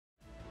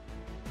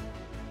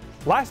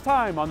Last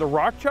time on the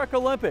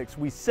rockchuckolympics,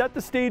 we set the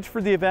stage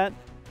for the event,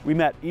 we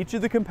met each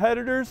of the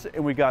competitors,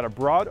 and we got a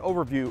broad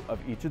overview of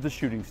each of the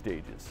shooting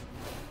stages.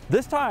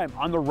 This time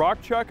on the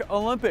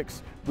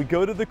rockchuckolympics, we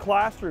go to the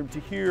classroom to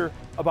hear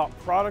about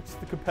products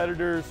the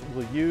competitors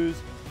will use,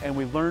 and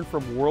we learn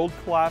from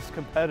world-class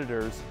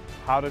competitors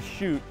how to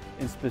shoot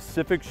in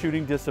specific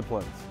shooting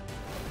disciplines.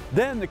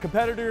 Then the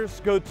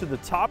competitors go to the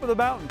top of the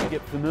mountain to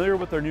get familiar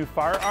with their new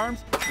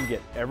firearms and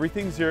get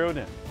everything zeroed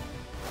in.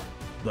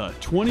 The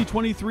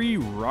 2023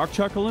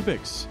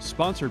 rockchuckolympics,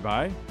 sponsored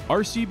by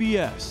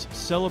RCBS,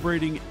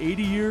 celebrating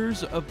 80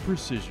 years of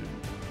precision.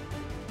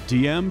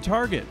 DM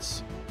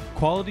Targets,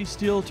 quality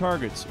steel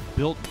targets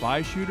built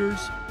by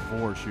shooters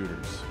for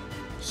shooters.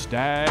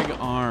 Stag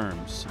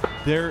Arms,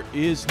 there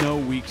is no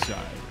weak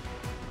side.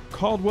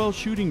 Caldwell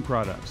Shooting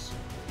Products,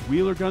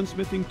 Wheeler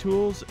Gunsmithing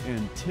Tools,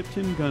 and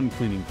Tipton Gun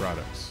Cleaning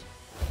Products.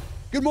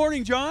 Good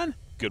morning, John.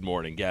 Good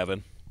morning,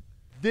 Gavin.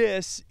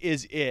 This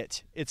is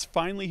it. It's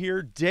finally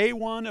here, day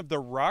one of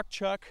the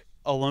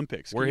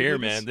rockchuckolympics. We're here,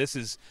 man. This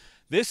is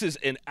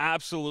an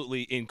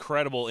absolutely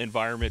incredible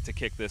environment to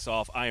kick this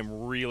off. I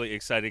am really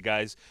excited,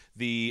 guys.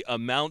 The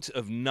amount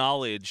of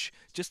knowledge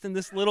just in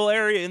this little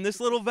area, in this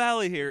little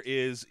valley here,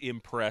 is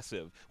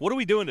impressive. What are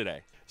we doing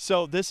today?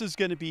 So this is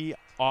going to be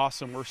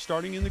awesome. We're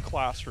starting in the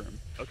classroom.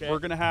 Okay. We're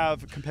going to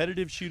have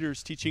competitive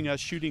shooters teaching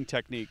us shooting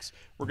techniques.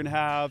 We're going to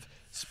have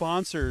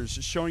sponsors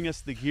showing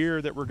us the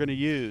gear that we're going to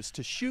use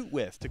to shoot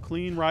with, to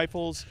clean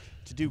rifles,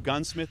 to do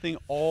gunsmithing,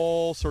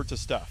 all sorts of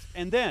stuff.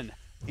 And then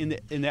in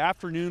the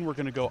afternoon, we're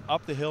going to go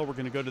up the hill. We're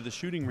going to go to the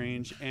shooting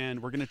range,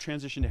 and we're going to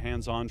transition to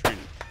hands-on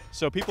training.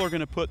 So people are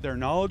going to put their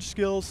knowledge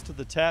skills to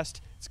the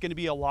test. It's going to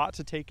be a lot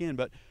to take in,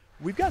 but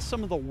we've got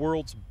some of the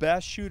world's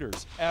best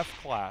shooters,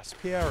 F-Class,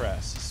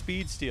 PRS,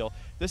 Speed Steel.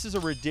 This is a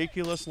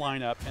ridiculous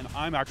lineup, and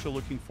I'm actually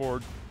looking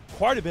forward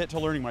quite a bit to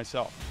learning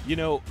myself. You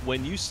know,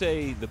 when you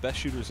say the best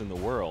shooters in the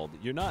world,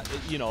 you're not,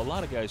 you know, a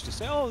lot of guys just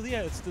say, oh,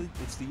 yeah, it's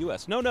the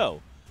U.S.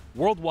 No.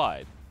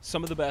 Worldwide,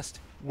 some of the best.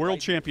 World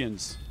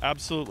champions,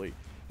 absolutely.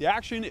 The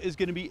action is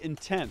going to be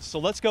intense, so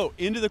let's go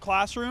into the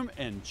classroom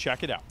and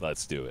check it out.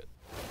 Let's do it.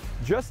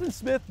 Justin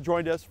Smith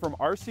joined us from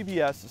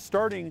RCBS,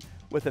 starting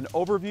with an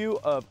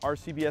overview of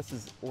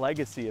RCBS's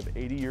legacy of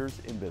 80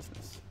 years in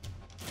business.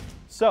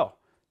 So,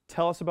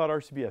 tell us about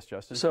RCBS,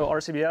 Justin. So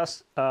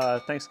RCBS,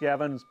 thanks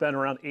Gavin, it's been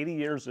around 80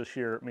 years this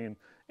year. I mean,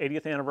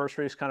 80th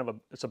anniversary is kind of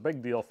it's a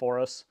big deal for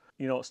us.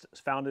 You know, it's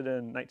founded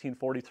in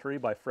 1943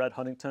 by Fred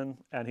Huntington,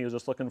 and he was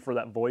just looking for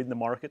that void in the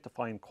market to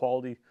find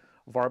quality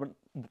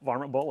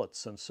varmint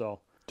bullets. And so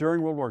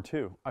during World War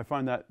II, I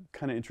find that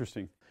kind of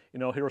interesting. You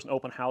know, here was an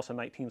open house in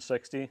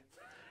 1960,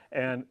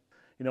 and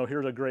you know,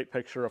 here's a great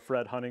picture of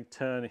Fred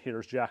Huntington.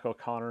 Here's Jack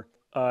O'Connor.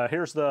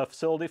 Here's the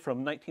facility from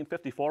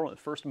 1954 when it was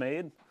first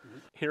made. Mm-hmm.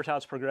 Here's how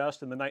it's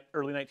progressed in the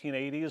early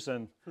 1980s,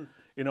 and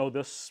you know,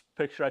 this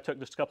picture I took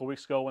just a couple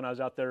weeks ago when I was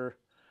out there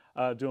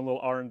doing a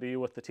little R&D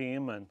with the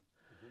team, and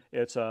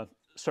it's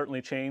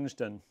certainly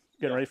changed and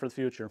getting ready for the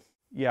future.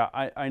 Yeah,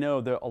 I know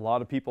that a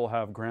lot of people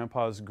have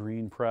Grandpa's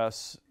green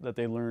press that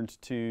they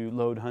learned to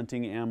load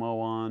hunting ammo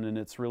on, and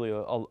it's really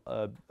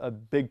a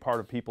big part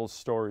of people's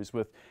stories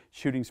with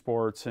shooting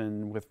sports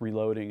and with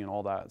reloading and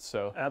all that.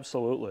 So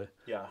absolutely.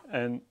 Yeah.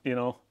 And you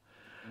know,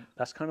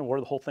 that's kind of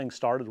where the whole thing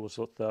started, was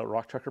with the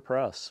rockchucker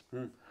press.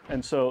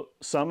 And so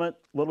Summit,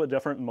 a little bit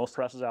different than most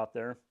presses out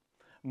there.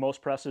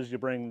 Most presses, you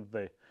bring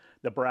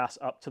the brass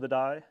up to the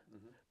die.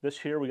 This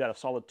here, we got a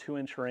solid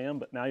 2-inch ram,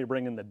 but now you're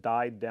bringing the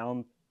die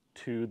down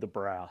to the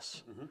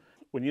brass.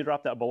 When you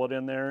drop that bullet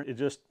in there, it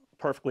just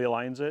perfectly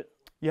aligns it.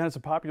 Yeah, it's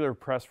a popular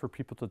press for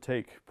people to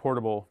take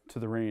portable to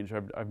the range,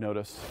 I've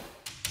noticed.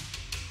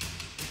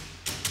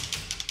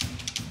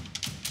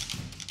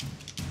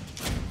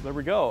 There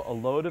we go, a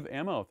load of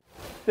ammo.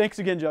 Thanks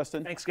again,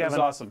 Justin. Thanks, Gavin. That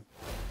was awesome.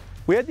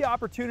 We had the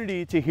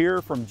opportunity to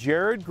hear from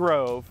Jared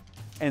Grove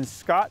and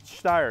Scott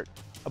Steyert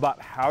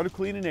about how to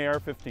clean an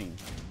AR-15.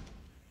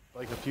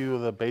 Like a few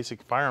of the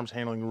basic firearms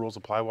handling rules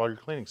apply while you're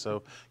cleaning.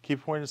 So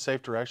keep pointing in a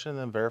safe direction and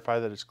then verify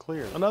that it's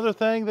clear. Another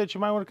thing that you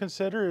might want to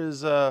consider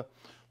is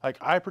like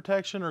eye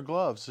protection or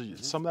gloves. So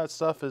some of that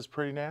stuff is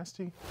pretty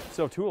nasty.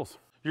 So tools.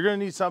 You're going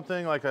to need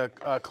something like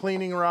a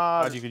cleaning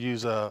rod. You could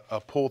use a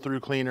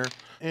pull-through cleaner.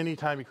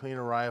 Anytime you clean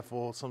a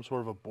rifle, some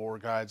sort of a bore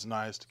guide's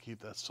nice to keep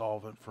that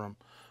solvent from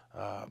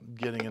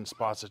getting in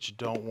spots that you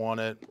don't want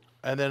it.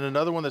 And then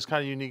another one that's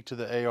kind of unique to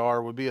the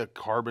AR would be a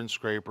carbon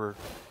scraper.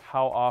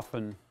 How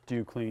often do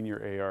you clean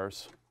your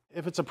ARs?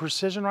 If it's a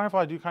precision rifle,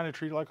 I do kind of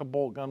treat it like a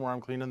bolt gun where I'm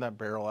cleaning that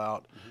barrel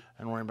out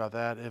and worrying about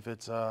that. If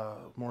it's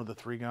more of the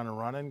 3-gun or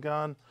run-in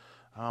gun,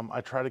 I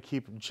try to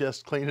keep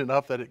just clean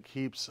enough that it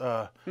keeps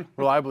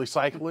reliably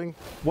cycling.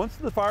 Once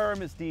the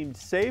firearm is deemed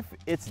safe,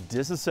 it's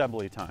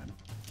disassembly time.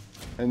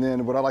 And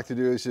then what I like to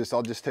do is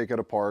I'll just take it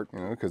apart, you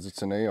know, because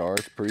it's an AR,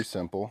 it's pretty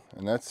simple,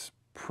 and that's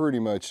pretty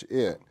much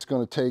it. It's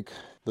going to take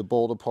the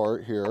bolt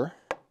apart here,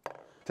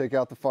 take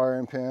out the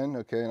firing pin,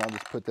 okay, and I'll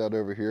just put that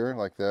over here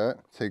like that.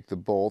 Take the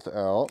bolt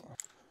out,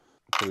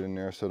 put it in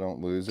there so I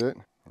don't lose it,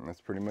 and that's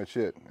pretty much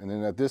it. And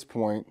then at this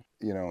point,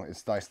 you know,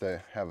 it's nice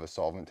to have a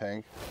solvent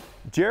tank.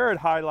 Jared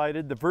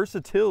highlighted the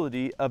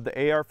versatility of the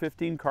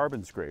AR-15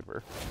 carbon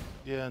scraper.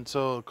 Yeah, and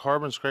so a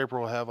carbon scraper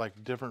will have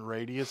like different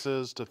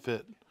radiuses to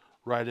fit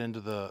right into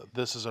the,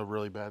 this is a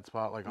really bad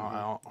spot, like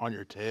on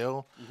your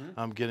tail.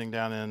 Getting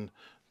down in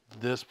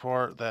this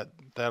part,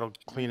 that'll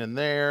clean in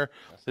there.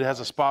 It has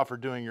a spot for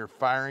doing your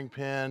firing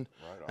pin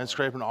and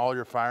scraping all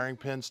your firing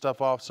pin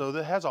stuff off. So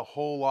it has a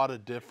whole lot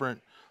of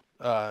different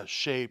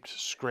shaped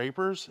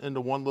scrapers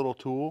into one little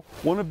tool.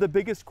 One of the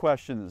biggest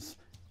questions,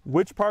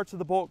 which parts of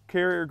the bolt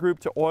carrier group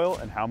to oil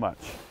and how much?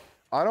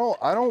 I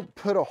don't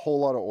put a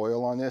whole lot of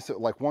oil on this.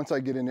 Like once I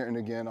get in there, and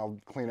again, I'll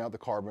clean out the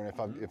carbon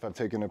if I've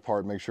taken it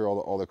apart, make sure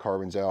all the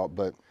carbon's out.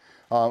 But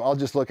I'll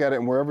just look at it,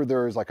 and wherever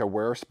there is like a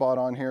wear spot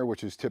on here,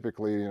 which is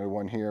typically, you know,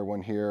 one here,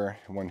 one here,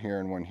 one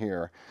here, and one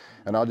here,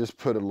 and I'll just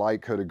put a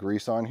light coat of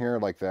grease on here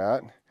like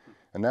that,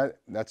 and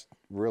that's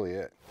really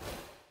it.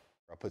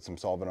 I'll put some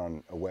solvent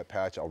on a wet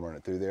patch. I'll run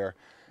it through there.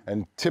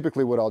 And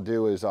typically what I'll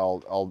do is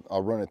I'll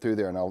run it through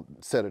there and I'll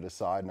set it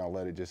aside and I'll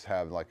let it just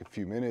have like a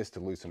few minutes to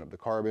loosen up the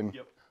carbon.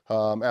 Yep.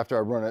 After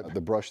I run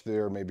the brush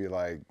there maybe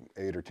like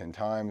 8 or 10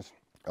 times,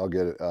 I'll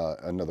get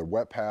another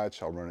wet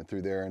patch. I'll run it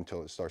through there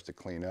until it starts to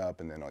clean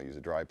up, and then I'll use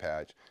a dry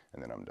patch,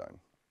 and then I'm done.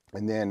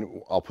 And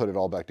then I'll put it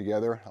all back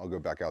together. I'll go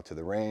back out to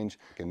the range,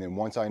 and then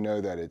once I know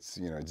that it's,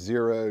 you know, it's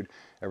zeroed,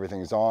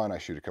 everything's on, I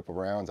shoot a couple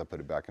rounds, I put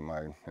it back in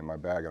my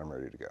bag, and I'm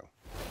ready to go.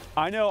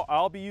 I know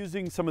I'll be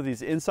using some of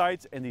these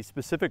insights and these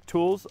specific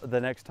tools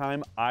the next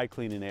time I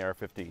clean an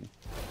AR-15.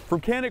 From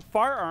Canik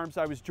Firearms,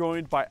 I was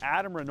joined by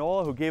Adam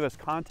Renola, who gave us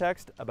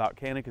context about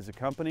Canik as a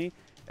company,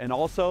 and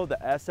also the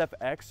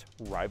SFX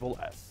Rival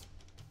S.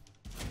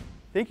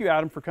 Thank you,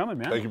 Adam, for coming,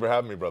 man. Thank you for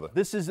having me, brother.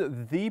 This is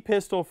the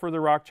pistol for the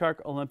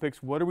Rockchuck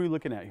Olympics. What are we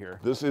looking at here?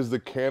 This is the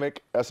Canik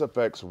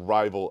SFX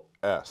Rival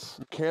S.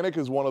 Canik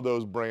is one of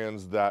those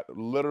brands that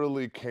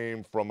literally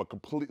came from a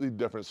completely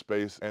different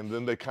space, and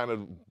then they kind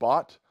of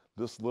bought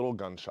this little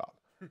gun shop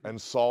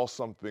and saw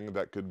something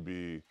that could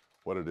be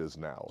what it is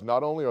now.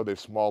 Not only are they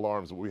small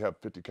arms, but we have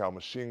 50 cal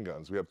machine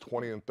guns, we have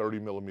 20 and 30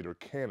 millimeter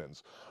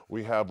cannons,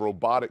 we have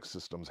robotic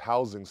systems,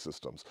 housing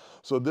systems.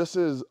 So this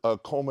is a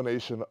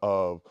culmination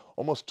of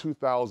almost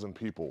 2,000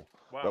 people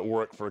that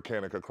work for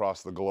Canik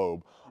across the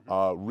globe,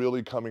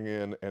 really coming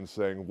in and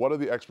saying, what are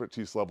the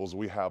expertise levels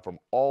we have from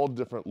all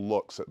different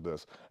looks at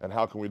this, and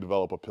how can we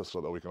develop a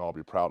pistol that we can all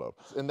be proud of?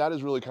 And that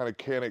is really kind of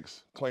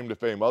Canik's claim to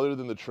fame. Other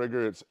than the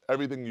trigger, it's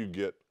everything you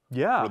get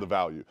for the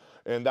value.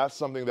 And that's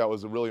something that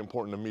was really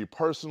important to me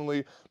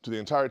personally, to the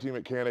entire team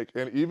at Canik,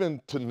 and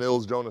even to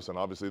Nils Jonassen,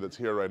 obviously, that's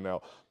here right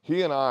now.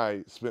 He and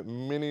I spent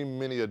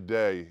many a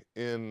day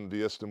in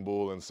the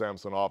Istanbul and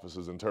Samsun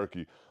offices in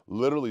Turkey,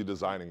 literally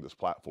designing this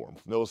platform.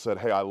 Nils said,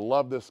 hey, I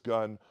love this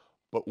gun,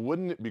 but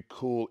wouldn't it be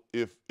cool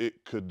if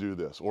it could do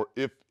this, or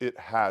if it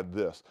had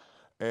this?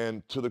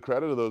 And to the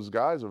credit of those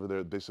guys over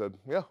there, they said,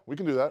 yeah, we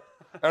can do that.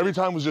 Every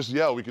time was just,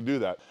 yeah, we can do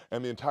that.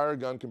 And the entire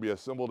gun can be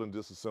assembled and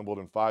disassembled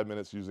in 5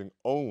 minutes using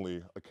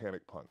only a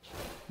Canik punch.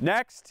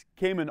 Next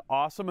came an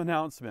awesome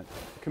announcement.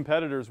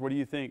 Competitors, what do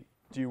you think?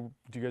 Do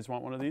you guys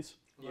want one of these?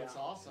 Yeah. That's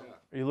awesome.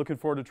 Are you looking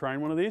forward to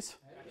trying one of these?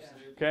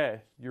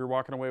 Okay, you're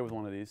walking away with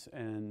one of these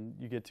and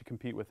you get to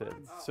compete with it.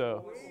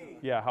 So,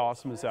 yeah, how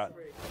awesome is that?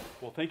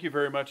 Well, thank you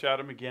very much,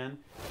 Adam, again.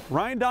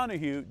 Ryan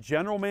Donahue,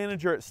 General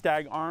Manager at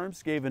Stag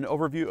Arms, gave an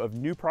overview of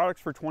new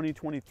products for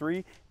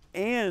 2023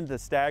 and the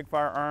Stag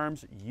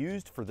firearms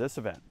used for this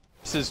event.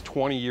 This is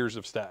 20 years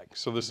of Stag,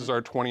 so this is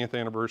our 20th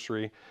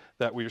anniversary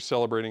that we are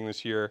celebrating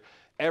this year.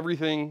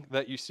 Everything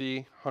that you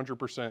see,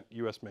 100%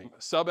 US made.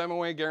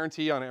 Sub-MOA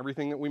guarantee on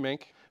everything that we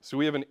make. So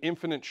we have an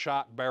infinite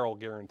shot barrel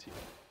guarantee.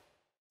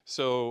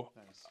 So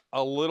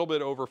a little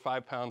bit over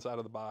 5 pounds out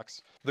of the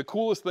box. The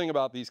coolest thing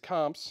about these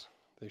comps,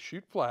 they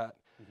shoot flat,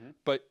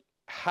 but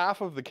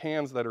half of the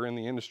cans that are in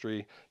the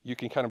industry, you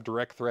can kind of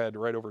direct thread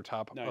right over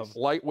top of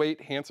lightweight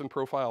Hansen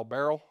profile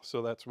barrel.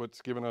 So that's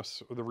what's given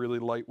us the really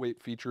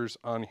lightweight features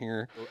on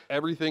here.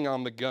 Everything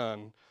on the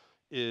gun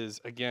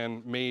is,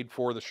 again, made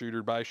for the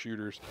shooter by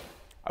shooters.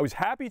 I was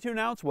happy to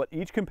announce what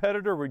each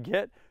competitor would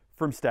get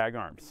from Stag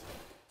Arms.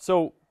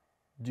 So,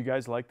 do you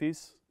guys like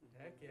these?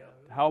 Heck yeah.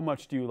 How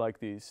much do you like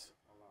these?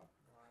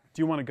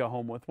 Do you want to go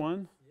home with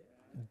one?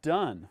 Yeah.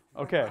 Done.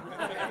 Okay.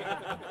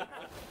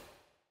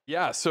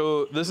 Yeah,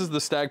 so this is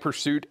the Stag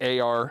Pursuit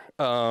AR.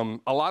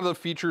 A lot of the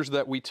features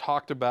that we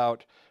talked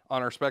about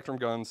on our Spectrum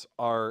guns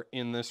are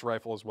in this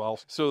rifle as well.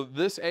 So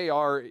this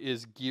AR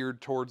is geared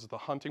towards the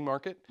hunting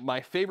market. My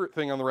favorite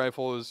thing on the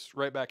rifle is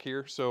right back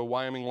here. So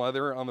Wyoming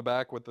leather on the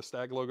back with the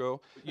Stag logo.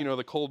 You know,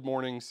 the cold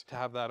mornings, to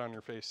have that on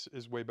your face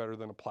is way better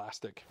than a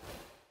plastic.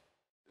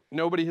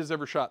 Nobody has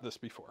ever shot this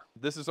before.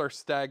 This is our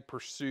Stag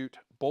Pursuit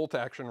bolt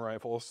action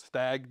rifle.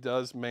 Stag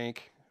does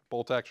make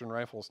bolt action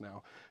rifles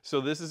now.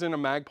 So this is in a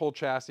Magpul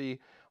chassis.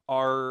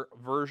 Our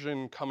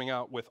version coming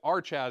out with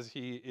our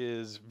chassis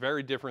is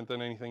very different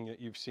than anything that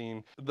you've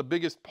seen. The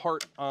biggest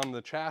part on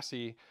the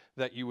chassis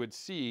that you would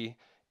see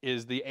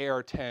is the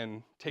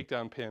AR-10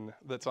 takedown pin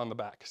that's on the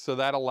back. So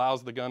that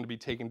allows the gun to be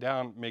taken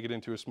down, make it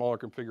into a smaller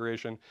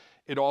configuration.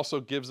 It also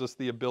gives us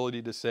the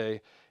ability to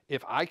say,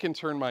 if I can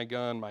turn my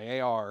gun, my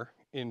AR,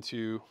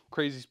 into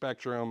crazy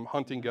spectrum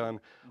hunting gun,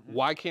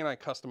 why can't I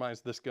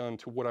customize this gun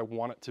to what I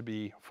want it to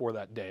be for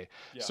that day?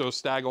 So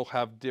Stag will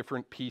have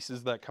different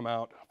pieces that come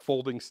out,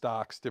 folding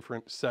stocks,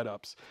 different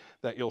setups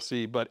that you'll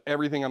see, but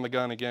everything on the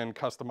gun, again,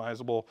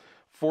 customizable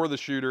for the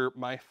shooter.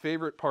 My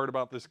favorite part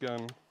about this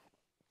gun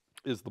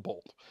is the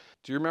bolt.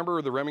 Do you remember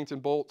the Remington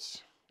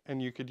bolts? And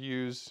you could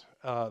use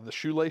the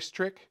shoelace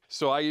trick.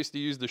 So I used to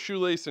use the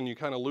shoelace, and you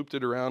kind of looped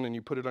it around and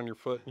you put it on your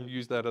foot and you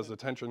use that as a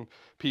tension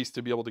piece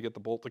to be able to get the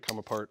bolt to come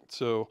apart.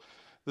 So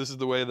this is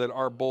the way that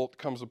our bolt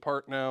comes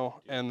apart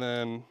now, and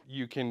then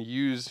you can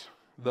use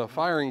the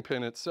firing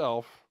pin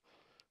itself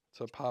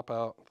to pop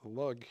out the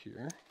lug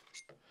here,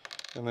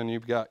 and then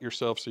you've got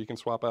yourself, so you can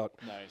swap out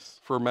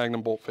for a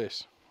Magnum bolt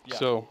face.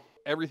 So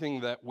everything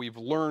that we've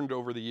learned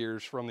over the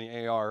years from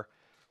the AR,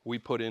 we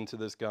put into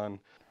this gun.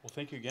 Well,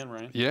 thank you again,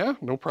 Ryan. Yeah,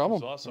 no problem.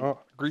 That was awesome. Oh,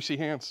 greasy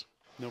hands.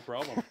 No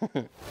problem.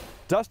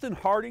 Dustin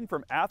Harding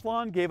from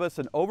Athlon gave us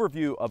an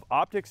overview of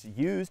optics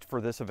used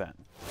for this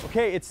event.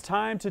 Okay, it's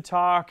time to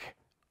talk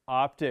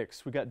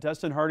optics. We got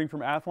Dustin Harding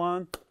from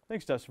Athlon.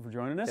 Thanks, Dustin, for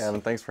joining us.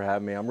 Evan, thanks for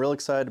having me. I'm real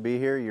excited to be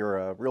here. You're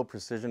a real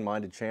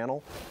precision-minded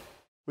channel.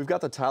 We've got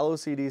the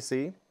Talos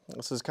EDC.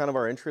 This is kind of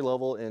our entry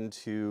level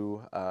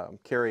into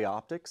carry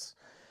optics.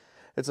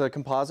 It's a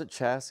composite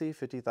chassis,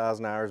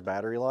 50,000 hours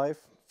battery life.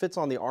 Fits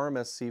on the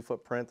RMSC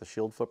footprint, the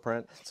Shield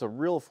footprint. It's a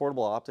real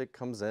affordable optic,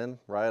 comes in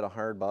right at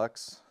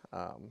 $100.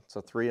 It's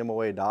a 3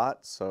 MOA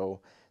dot, so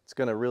it's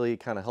gonna really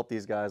kind of help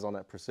these guys on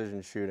that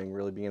precision shooting,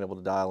 really being able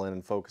to dial in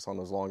and focus on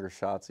those longer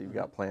shots that you've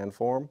got planned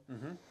for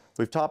them.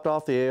 We've topped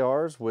off the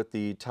ARs with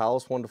the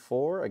Talos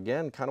 1-4.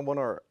 Again, kind of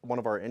one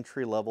of our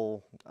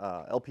entry-level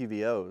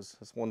LPVOs.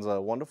 This one's a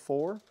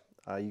 1-4.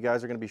 You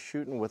guys are gonna be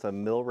shooting with a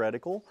mil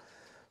reticle.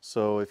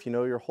 So if you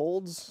know your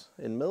holds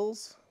in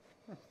mils,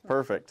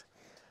 perfect.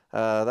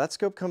 That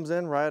scope comes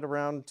in right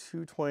around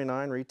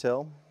 $229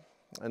 retail.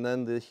 And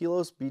then the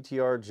Helios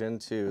BTR Gen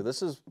 2.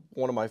 This is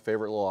one of my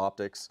favorite little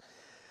optics.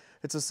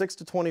 It's a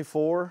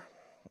 6-24.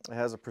 It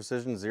has a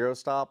precision zero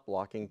stop,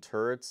 blocking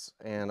turrets,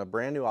 and a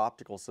brand new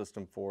optical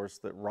system for us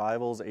that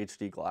rivals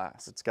HD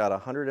glass. It's got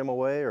 100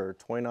 MOA or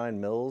 29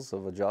 mils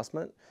of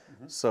adjustment.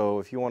 So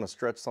if you want to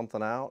stretch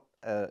something out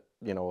at,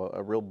 you know,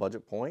 a real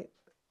budget point,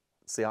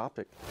 it's the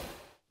optic.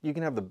 You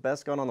can have the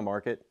best gun on the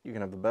market, you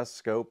can have the best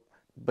scope,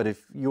 but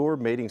if your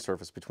mating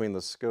surface between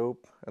the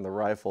scope and the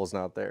rifle is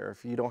not there,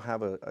 if you don't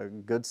have a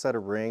good set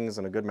of rings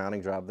and a good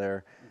mounting job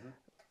there,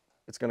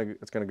 it's gonna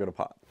go to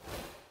pot.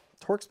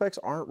 Torque specs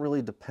aren't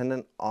really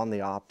dependent on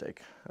the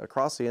optic.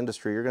 Across the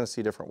industry, you're gonna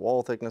see different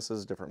wall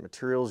thicknesses, different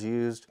materials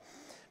used,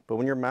 but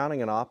when you're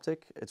mounting an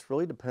optic, it's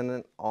really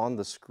dependent on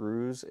the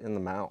screws in the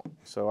mount.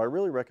 So I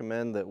really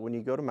recommend that when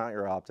you go to mount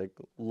your optic,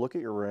 look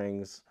at your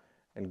rings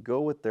and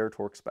go with their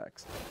torque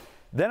specs.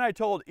 Then I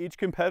told each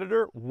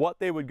competitor what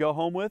they would go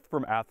home with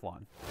from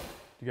Athlon.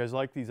 You guys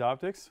like these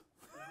optics?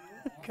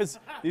 Because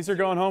these are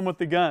going home with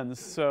the guns,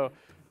 so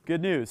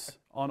good news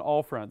on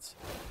all fronts.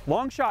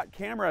 Long shot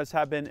cameras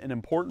have been an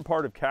important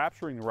part of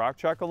capturing the Rock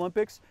Chuck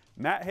Olympics.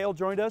 Matt Hale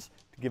joined us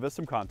to give us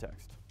some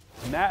context.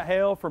 Matt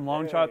Hale from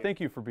Long Shot, thank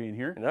you for being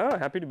here. No,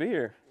 happy to be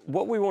here.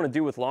 What we want to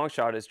do with Long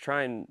Shot is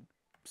try and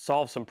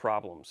solve some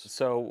problems.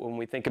 So when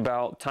we think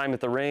about time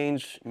at the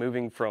range,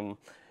 moving from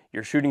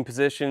your shooting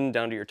position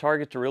down to your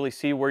target, to really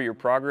see where your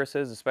progress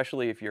is,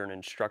 especially if you're an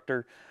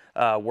instructor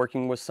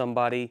working with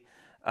somebody.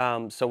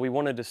 So we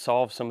wanted to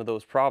solve some of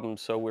those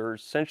problems. So we're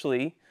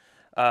essentially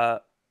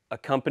a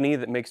company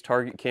that makes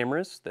target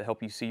cameras that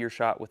help you see your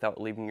shot without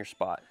leaving your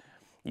spot.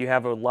 You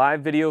have a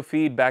live video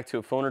feed back to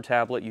a phone or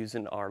tablet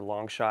using our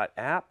Long Shot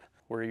app,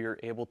 where you're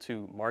able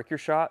to mark your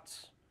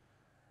shots,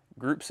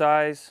 group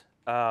size,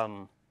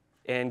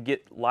 and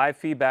get live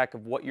feedback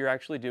of what you're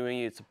actually doing.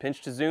 It's a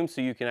pinch to zoom,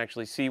 so you can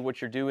actually see what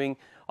you're doing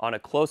on a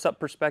close-up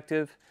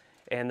perspective.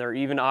 And there are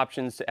even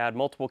options to add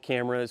multiple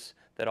cameras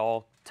that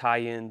all tie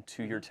in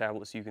to your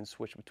tablet, so you can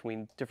switch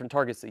between different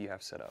targets that you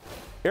have set up.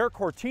 Eric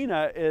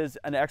Cortina is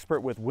an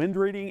expert with wind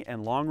reading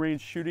and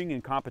long-range shooting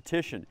in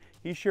competition.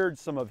 He shared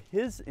some of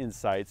his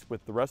insights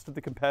with the rest of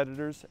the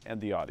competitors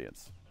and the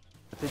audience.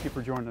 Thank you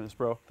for joining us,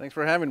 bro. Thanks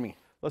for having me.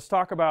 Let's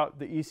talk about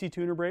the EC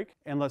tuner brake,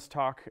 and let's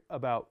talk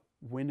about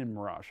Wind and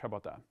Mirage. How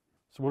about that?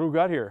 So what do we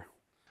got here?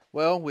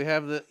 Well, we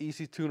have the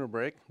EC tuner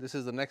brake. This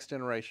is the next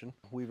generation.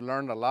 We've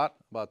learned a lot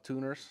about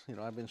tuners. You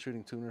know, I've been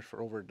shooting tuners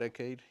for over a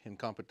decade in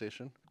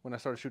competition. When I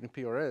started shooting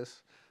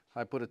PRS,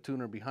 I put a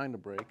tuner behind the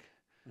brake,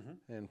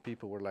 and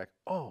people were like,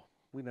 oh,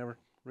 we never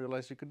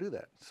realized you could do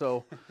that.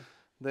 So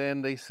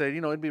then they said,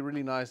 you know, it'd be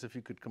really nice if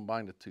you could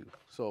combine the two.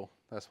 So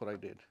that's what I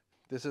did.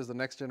 This is the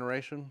next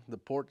generation. The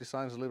port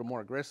design is a little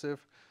more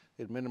aggressive.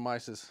 It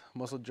minimizes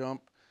muzzle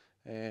jump.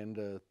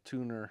 And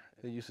tuner,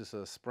 it uses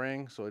a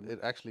spring, so it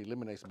actually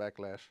eliminates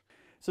backlash.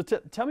 So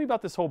tell me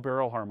about this whole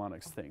barrel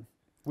harmonics thing.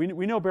 We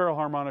know barrel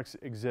harmonics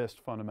exist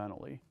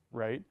fundamentally,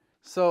 right?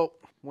 So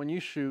when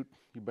you shoot,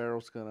 your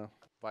barrel's gonna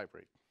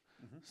vibrate.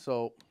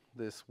 So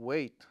this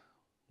weight,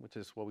 which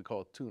is what we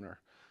call a tuner,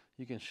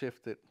 you can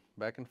shift it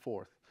back and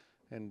forth,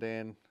 and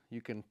then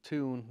you can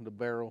tune the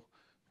barrel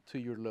to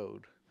your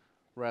load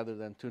rather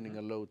than tuning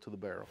a load to the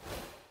barrel.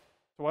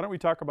 So why don't we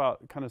talk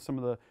about kind of some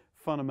of the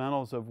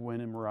fundamentals of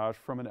wind and mirage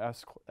from an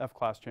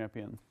F-class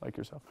champion like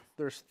yourself?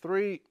 There's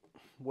 3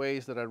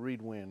 ways that I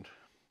read wind.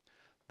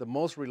 The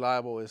most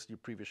reliable is your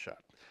previous shot,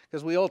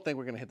 because we all think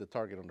we're going to hit the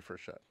target on the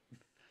first shot.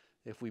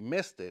 If we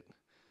missed it,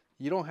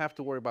 you don't have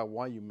to worry about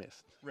why you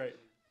missed. Right.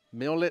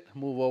 Mill it,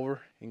 move over,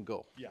 and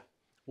go. Yeah.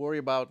 Worry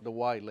about the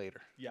why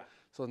later. Yeah.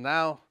 So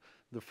now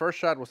the first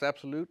shot was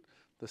absolute,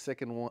 the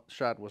second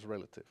shot was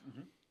relative.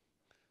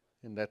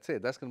 And that's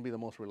it. That's going to be the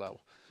most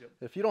reliable. Yep.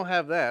 If you don't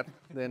have that,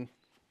 then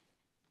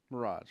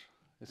mirage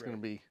is going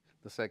to be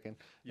the second,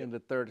 and the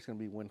third is going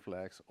to be wind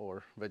flags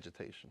or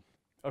vegetation.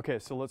 Okay,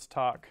 so let's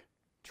talk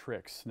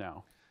tricks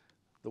now.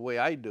 The way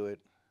I do it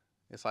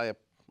is I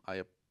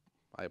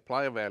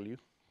apply a value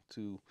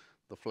to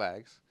the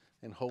flags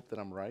and hope that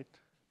I'm right.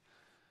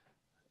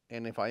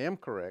 And if I am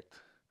correct,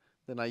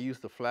 then I use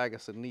the flag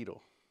as a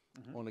needle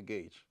on a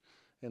gauge.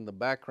 And the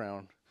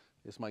background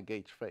is my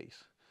gauge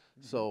face.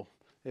 So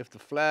if the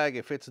flag,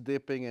 if it's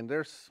dipping and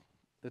there's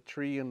the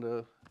tree in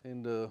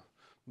the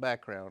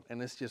background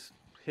and it's just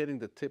hitting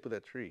the tip of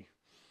that tree,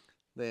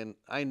 then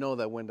I know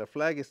that when the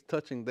flag is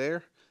touching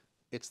there,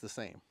 it's the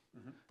same.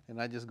 And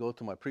I just go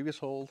to my previous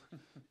hold,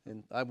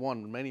 and I've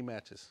won many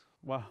matches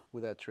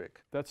with that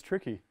trick. That's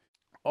tricky.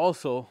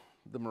 Also,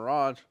 the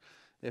mirage,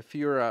 if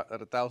you're at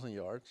 1,000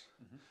 yards,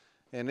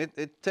 and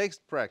it takes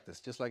practice,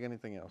 just like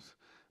anything else,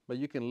 but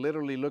you can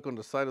literally look on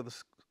the side of the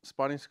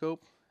spotting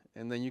scope,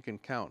 and then you can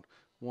count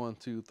 1,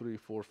 2, 3,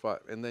 4, 5,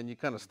 and then you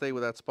kind of stay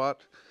with that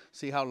spot,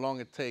 see how long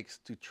it takes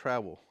to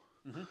travel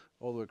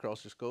all the way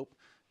across your scope.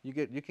 You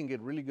can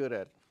get really good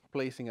at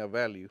placing a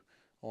value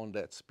on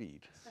that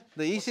speed.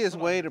 The easiest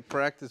way to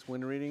practice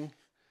wind reading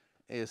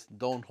is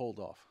don't hold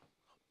off.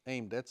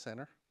 Aim dead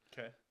center.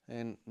 Okay.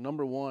 And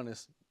number 1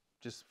 is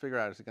just figure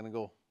out, is it going to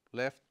go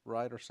left,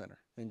 right, or center?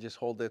 And just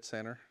hold dead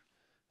center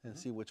and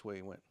see which way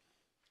it went.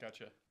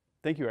 Gotcha.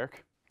 Thank you,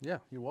 Eric. Yeah,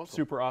 you're welcome.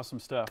 Super awesome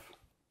stuff.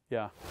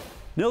 Yeah.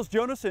 Nils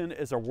Jonassen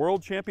is a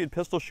world champion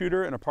pistol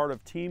shooter and a part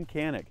of Team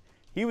Canik.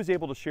 He was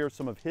able to share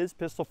some of his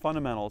pistol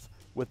fundamentals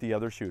with the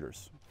other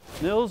shooters.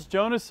 Nils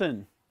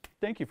Jonassen,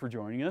 thank you for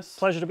joining us.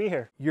 Pleasure to be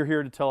here. You're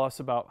here to tell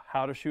us about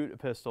how to shoot a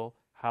pistol,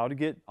 how to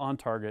get on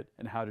target,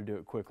 and how to do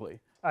it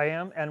quickly. I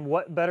am, and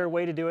what better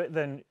way to do it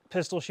than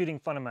pistol shooting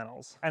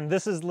fundamentals? And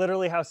this is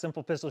literally how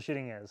simple pistol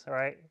shooting is, all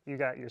right? You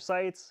got your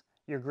sights,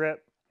 your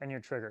grip, and your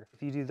trigger.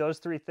 If you do those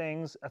 3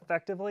 things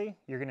effectively,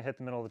 you're gonna hit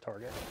the middle of the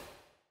target.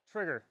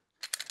 Trigger.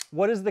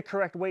 What is the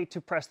correct way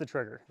to press the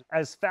trigger?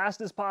 As fast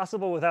as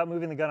possible without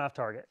moving the gun off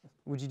target.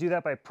 Would you do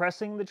that by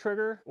pressing the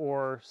trigger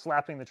or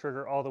slapping the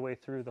trigger all the way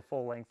through the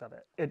full length of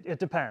it? It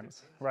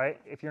depends, right?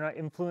 If you're not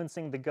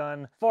influencing the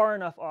gun far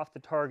enough off the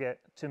target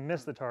to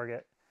miss the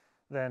target,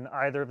 then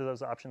either of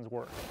those options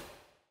work.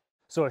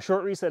 So a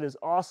short reset is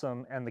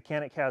awesome, and the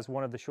Canik has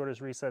one of the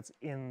shortest resets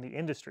in the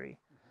industry.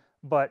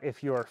 But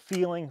if you're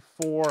feeling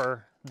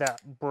for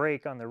that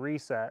break on the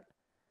reset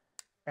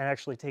and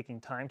actually taking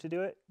time to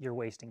do it, you're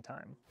wasting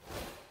time.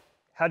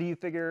 How do you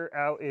figure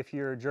out if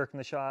you're jerking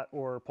the shot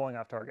or pulling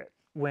off target?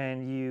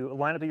 When you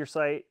line up your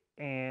sight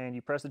and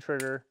you press the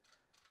trigger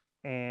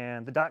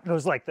and the dot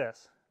goes like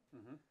this,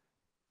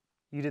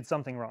 you did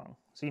something wrong.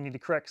 So you need to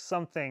correct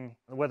something,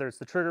 whether it's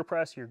the trigger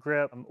press, your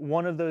grip.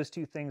 One of those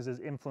 2 things is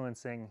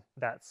influencing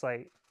that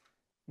sight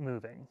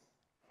moving.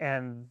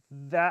 And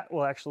that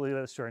will actually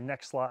lead us to our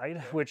next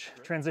slide, which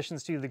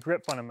transitions to the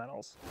grip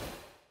fundamentals.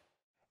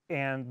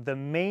 And the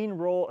main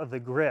role of the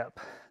grip,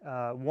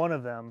 one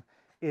of them,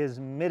 is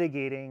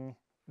mitigating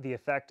the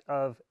effect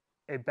of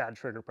a bad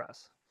trigger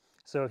press.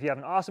 So if you have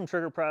an awesome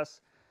trigger press,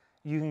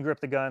 you can grip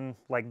the gun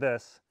like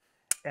this,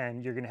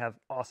 and you're gonna have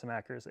awesome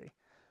accuracy.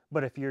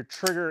 But if your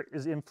trigger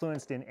is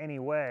influenced in any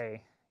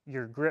way,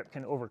 your grip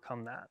can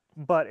overcome that.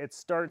 But it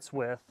starts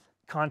with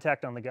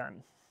contact on the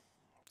gun.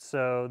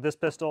 So this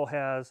pistol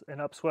has an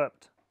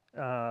upswept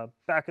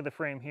back of the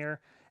frame here,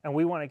 and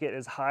we want to get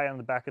as high on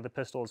the back of the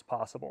pistol as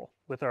possible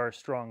with our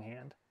strong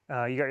hand.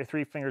 You got your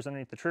 3 fingers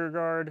underneath the trigger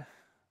guard.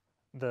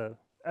 The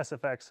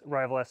SFX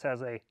Rival S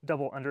has a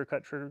double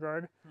undercut trigger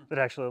guard that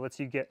actually lets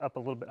you get up a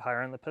little bit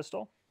higher on the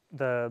pistol.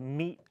 The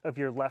meat of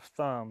your left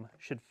thumb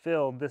should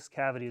fill this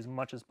cavity as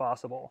much as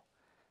possible.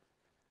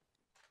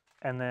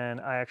 And then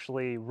I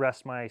actually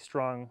rest my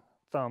strong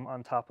thumb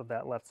on top of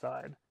that left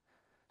side.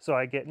 So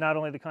I get not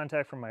only the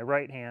contact from my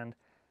right hand,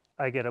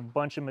 I get a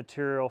bunch of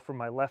material from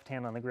my left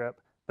hand on the grip,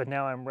 but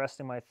now I'm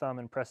resting my thumb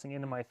and pressing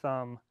into my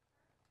thumb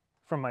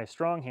from my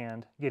strong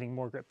hand, getting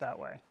more grip that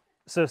way.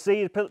 So say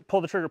you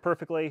pull the trigger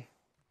perfectly,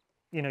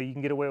 you know, you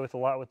can get away with a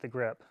lot with the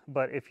grip.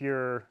 But if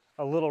you're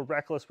a little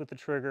reckless with the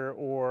trigger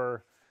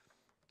or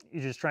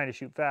you're just trying to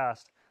shoot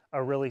fast,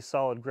 a really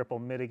solid grip will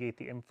mitigate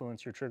the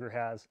influence your trigger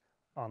has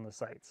on the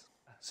sights.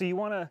 So you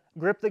want to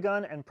grip the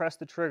gun and press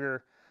the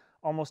trigger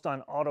almost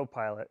on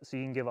autopilot so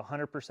you can give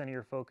 100% of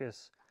your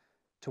focus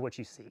to what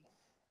you see.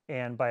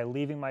 And by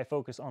leaving my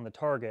focus on the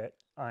target,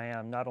 I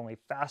am not only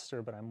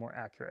faster, but I'm more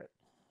accurate.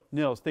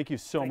 Nils, thank you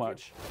so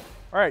much.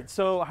 All right,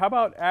 so how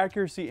about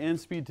accuracy and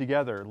speed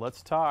together?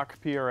 Let's talk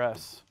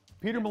PRS.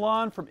 Peter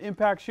Milan from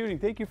Impact Shooting,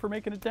 thank you for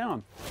making it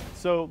down.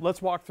 So let's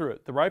walk through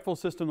it. The rifle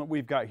system that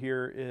we've got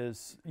here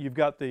is, you've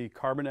got the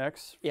Carbon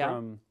X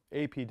from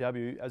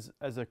APW.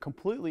 As a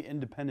completely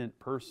independent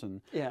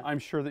person, I'm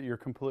sure that you're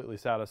completely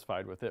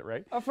satisfied with it,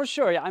 right? Oh, for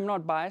sure. I'm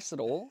not biased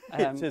at all.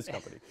 It's his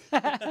company.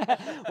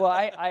 Well,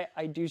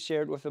 I do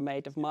share it with a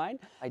mate of mine.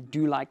 I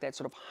do like that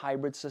sort of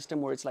hybrid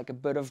system where it's like a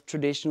bit of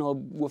traditional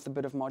with a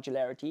bit of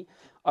modularity.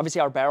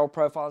 Obviously, our barrel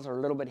profiles are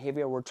a little bit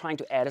heavier. We're trying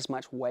to add as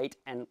much weight,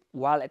 and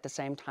while at the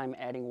same time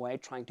adding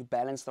weight, trying to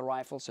balance the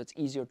rifle so it's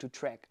easier to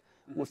track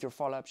with your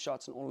follow-up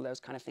shots and all of those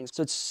kind of things.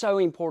 So it's so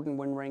important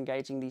when we're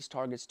engaging these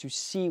targets to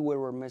see where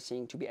we're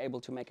missing, to be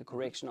able to make a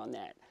correction on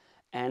that.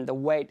 And the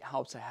weight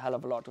helps a hell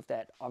of a lot with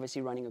that.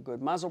 Obviously, running a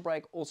good muzzle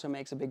brake also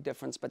makes a big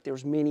difference, but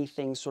there's many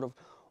things sort of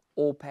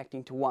all packed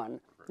into one.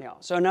 Yeah.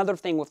 So another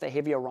thing with the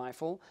heavier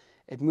rifle,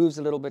 it moves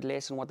a little bit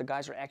less, and what the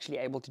guys are actually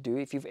able to do,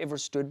 if you've ever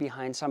stood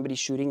behind somebody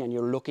shooting and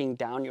you're looking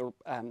down your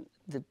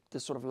the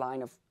sort of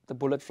line of the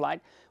bullet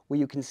flight, where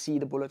you can see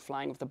the bullet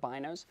flying with the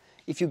binos.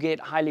 If you get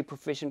highly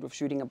proficient with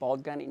shooting a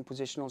bolt gun in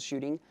positional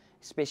shooting,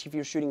 especially if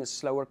you're shooting a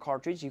slower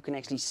cartridge, you can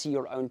actually see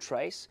your own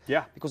trace.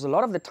 Yeah. Because a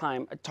lot of the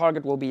time, a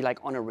target will be like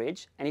on a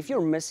ridge, and if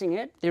you're missing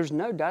it, there's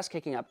no dust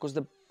kicking up because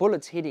the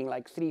bullet's hitting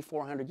like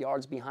 300-400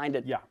 yards behind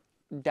it.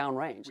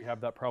 Downrange. We have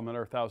that problem at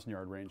our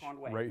 1,000-yard range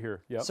right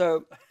here. Yep.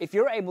 So if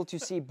you're able to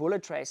see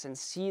bullet trace and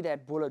see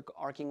that bullet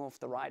arcing off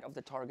the right of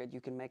the target,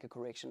 you can make a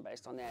correction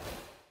based on that.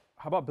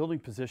 How about building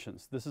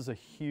positions? This is a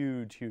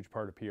huge, huge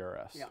part of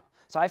PRS. Yeah.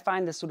 So I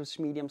find this sort of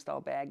medium style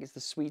bag is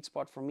the sweet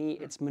spot for me.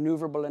 It's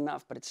maneuverable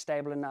enough, but it's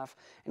stable enough.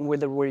 And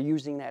whether we're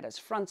using that as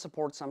front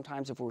support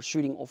sometimes, if we're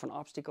shooting off an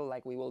obstacle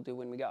like we will do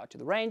when we go out to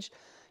the range,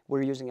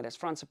 we're using it as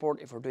front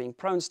support. If we're doing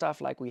prone stuff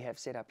like we have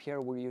set up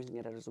here, we're using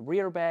it as a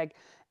rear bag.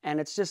 And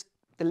it's just,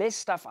 the less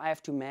stuff I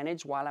have to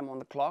manage while I'm on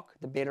the clock,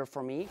 the better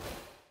for me.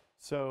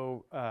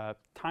 So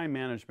time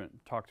management,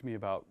 talk to me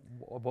about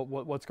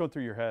what's going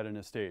through your head in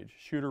a stage.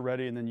 Shooter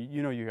ready, and then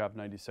you know you have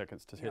 90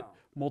 seconds to hit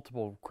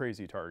multiple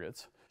crazy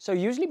targets. So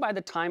usually by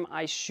the time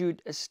I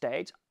shoot a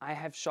stage, I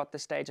have shot the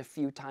stage a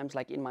few times,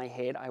 like in my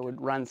head, I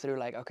would run through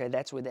like, okay,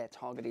 that's where that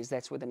target is,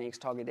 that's where the next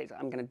target is,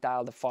 I'm gonna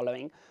dial the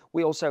following.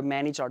 We also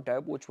manage our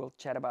dope, which we'll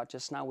chat about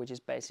just now, which is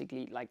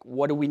basically like,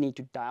 what do we need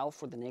to dial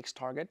for the next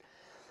target?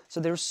 So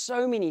there's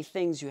so many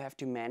things you have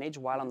to manage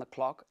while on the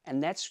clock,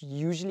 and that's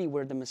usually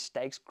where the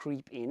mistakes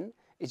creep in,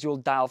 is you'll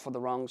dial for the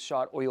wrong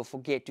shot, or you'll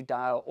forget to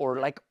dial, or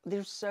like,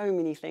 there's so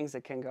many things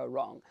that can go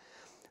wrong.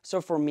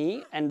 So for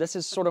me, and this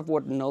is sort of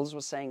what Nils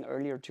was saying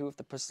earlier too with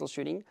the pistol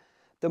shooting,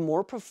 the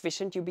more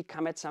proficient you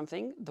become at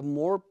something, the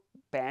more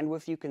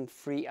bandwidth you can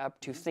free up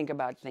to think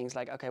about things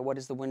like, okay, what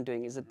is the wind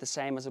doing? Is it the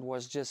same as it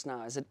was just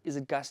now? Is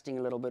it gusting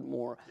a little bit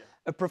more? Yeah.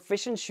 A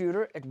proficient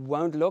shooter, it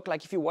won't look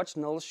like, if you watch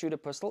Nils shoot a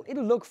pistol,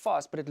 it'll look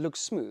fast, but it looks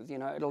smooth, you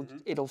know,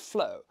 it'll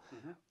flow.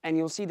 And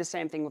you'll see the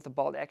same thing with the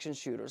bolt action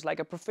shooters. Like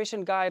a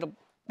proficient guy,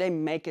 they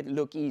make it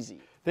look easy.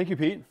 Thank you,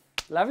 Pete.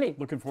 Lovely.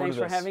 Looking forward to this.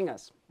 Thanks for having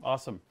us.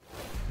 Awesome.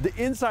 The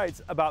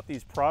insights about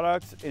these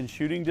products and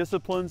shooting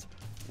disciplines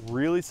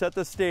really set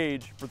the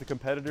stage for the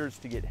competitors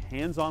to get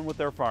hands-on with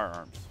their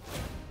firearms.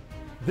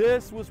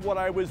 This was what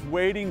I was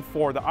waiting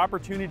for, the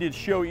opportunity to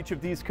show each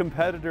of these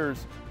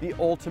competitors the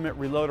Ultimate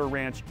Reloader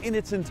Ranch in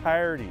its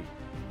entirety.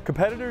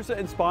 Competitors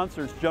and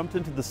sponsors jumped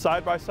into the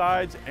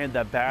side-by-sides and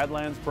the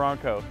Badlands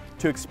Bronco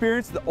to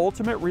experience the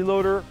Ultimate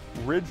Reloader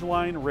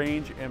Ridgeline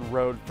Range and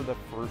Road for the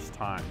first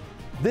time.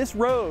 This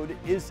road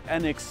is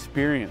an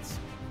experience.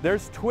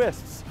 There's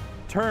twists,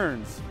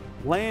 turns,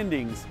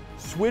 landings,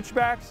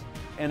 switchbacks,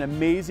 and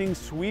amazing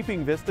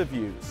sweeping vista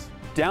views.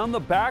 Down the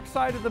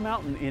backside of the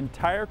mountain, the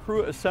entire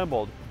crew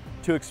assembled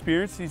to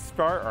experience these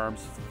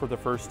firearms for the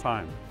first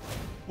time.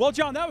 Well,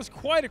 John, that was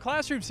quite a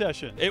classroom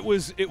session. It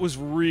was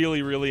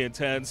really, really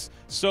intense.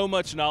 So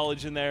much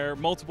knowledge in there,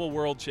 multiple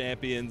world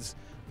champions.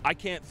 I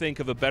can't think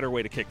of a better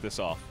way to kick this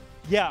off.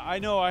 Yeah, I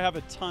know I have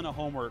a ton of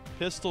homework.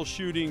 Pistol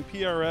shooting,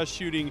 PRS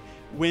shooting,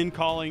 wind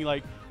calling,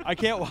 like I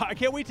can't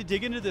wait to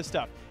dig into this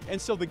stuff.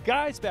 And so the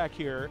guys back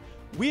here,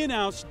 we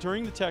announced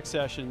during the tech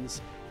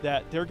sessions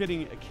that they're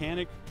getting a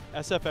Canik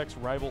SFX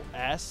Rival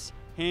S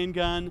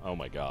handgun. Oh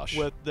my gosh.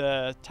 With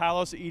the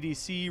Talos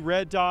EDC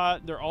red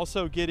dot. They're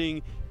also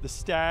getting the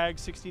Stag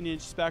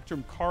 16-inch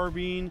Spectrum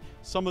carbine.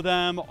 Some of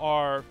them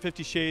are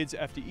 50 Shades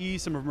FDE.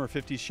 Some of them are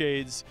 50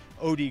 Shades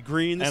OD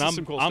green. This is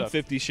some cool stuff. I'm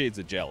 50 Shades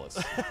of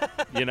jealous.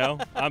 You know,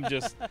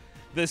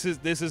 this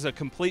is a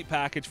complete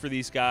package for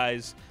these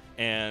guys,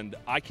 and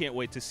I can't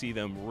wait to see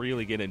them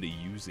really get into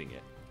using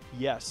it.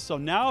 Yes, so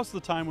now's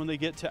the time when they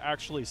get to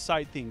actually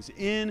sight things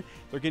in.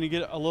 They're going to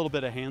get a little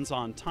bit of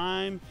hands-on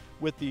time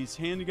with these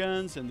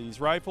handguns and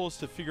these rifles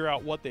to figure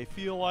out what they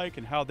feel like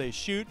and how they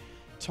shoot.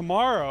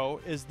 Tomorrow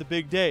is the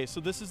big day, so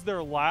this is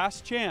their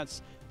last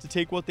chance to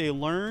take what they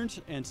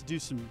learned and to do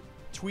some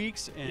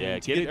tweaks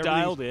and get it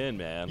dialed in,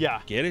 man.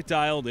 Yeah, get it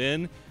dialed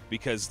in,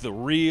 because the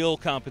real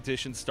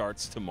competition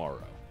starts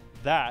tomorrow.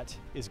 That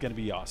is going to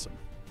be awesome.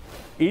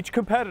 Each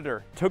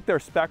competitor took their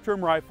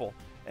Spectrum rifle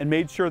and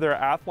made sure their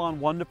Athlon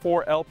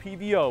 1-4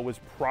 LPVO was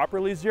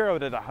properly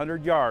zeroed at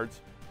 100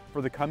 yards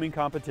for the coming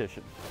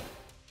competition.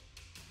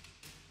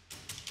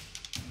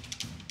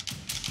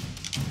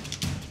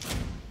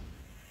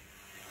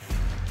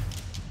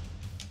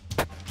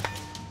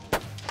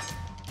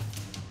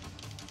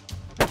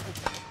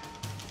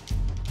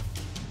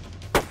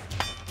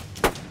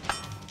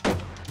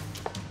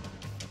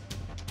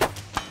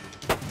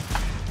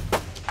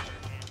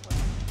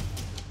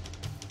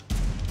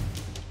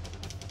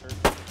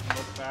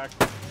 Back.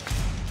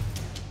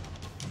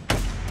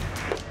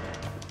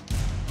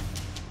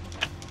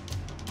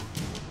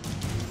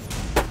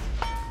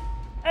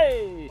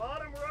 Hey!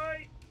 Bottom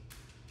right!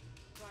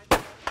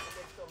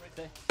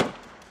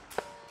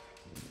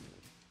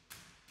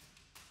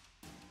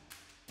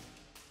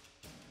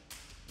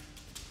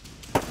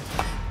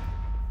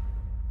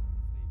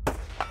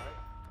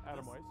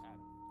 Adam Weiss.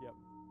 Yep.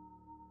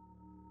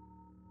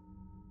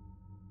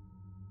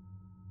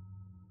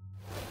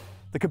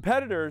 The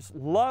competitors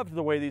loved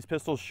the way these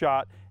pistols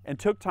shot and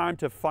took time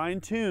to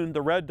fine-tune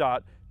the red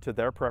dot to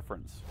their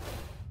preference.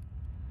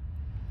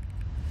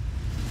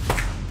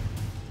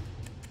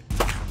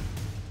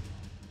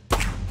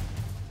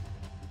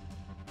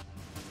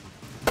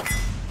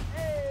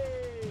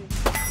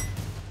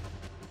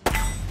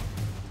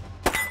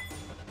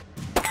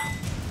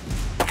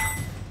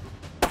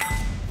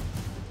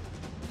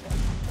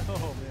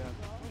 Oh, man.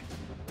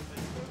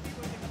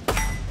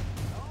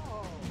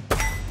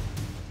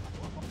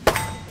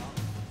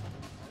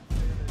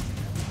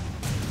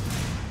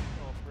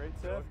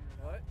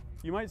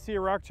 You might see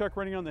a rock chuck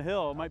running on the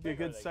hill. It might be a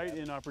good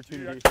sight-in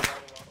opportunity.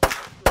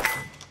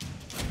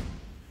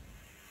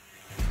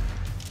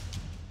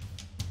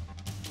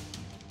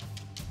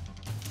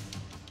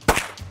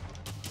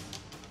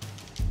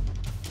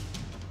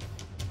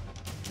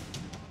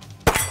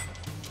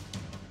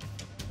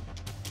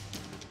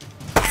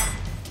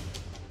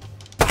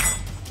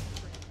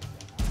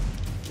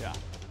 Yeah.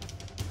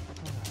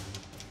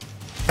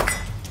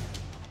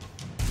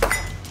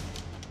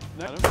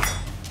 That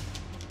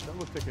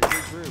looks like a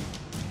good group.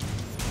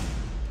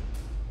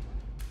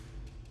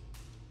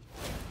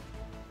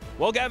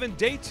 Well, Gavin,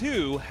 day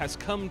 2 has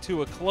come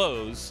to a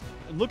close.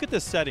 Look at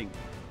this setting.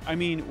 I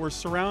mean, we're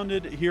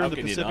surrounded here in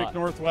the Pacific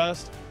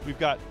Northwest. We've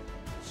got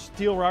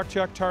steel rock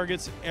chuck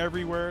targets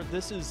everywhere.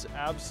 This is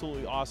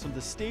absolutely awesome.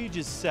 The stage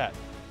is set.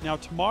 Now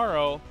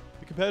tomorrow,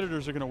 the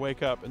competitors are going to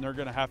wake up and they're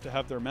going to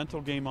have their mental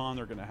game on.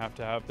 They're going to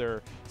have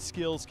their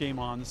skills game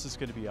on. This is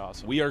going to be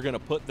awesome. We are going to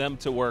put them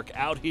to work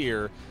out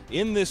here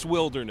in this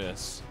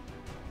wilderness,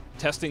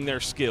 testing their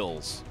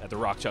skills at the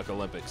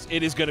Rockchuckolympics.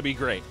 It is going to be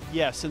great.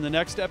 Yes, in the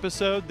next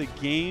episode, the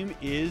game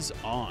is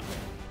on.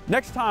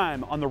 Next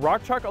time on the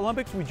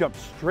Rockchuckolympics, we jump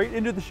straight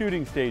into the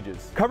shooting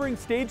stages, covering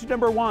stage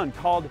number 1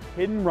 called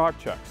Hidden Rock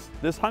Chucks.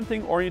 This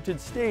hunting-oriented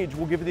stage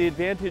will give the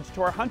advantage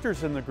to our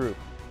hunters in the group,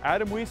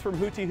 Adam Weiss from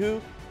Hootie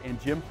Hoo and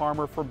Jim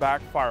Harmer from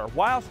Backfire,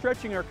 while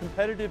stretching our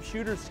competitive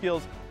shooter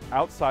skills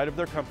outside of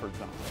their comfort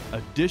zone.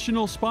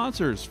 Additional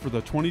sponsors for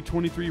the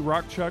 2023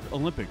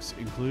 Rockchuckolympics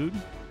include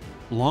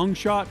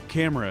Longshot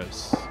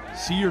Cameras.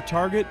 See your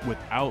target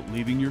without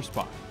leaving your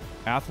spot.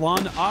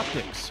 Athlon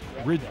Optics.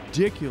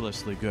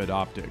 Ridiculously good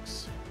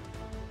optics.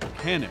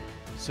 Canik,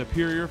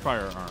 superior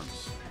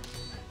firearms.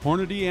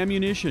 Hornady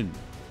Ammunition.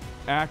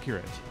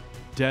 Accurate,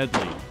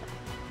 deadly,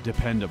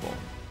 dependable.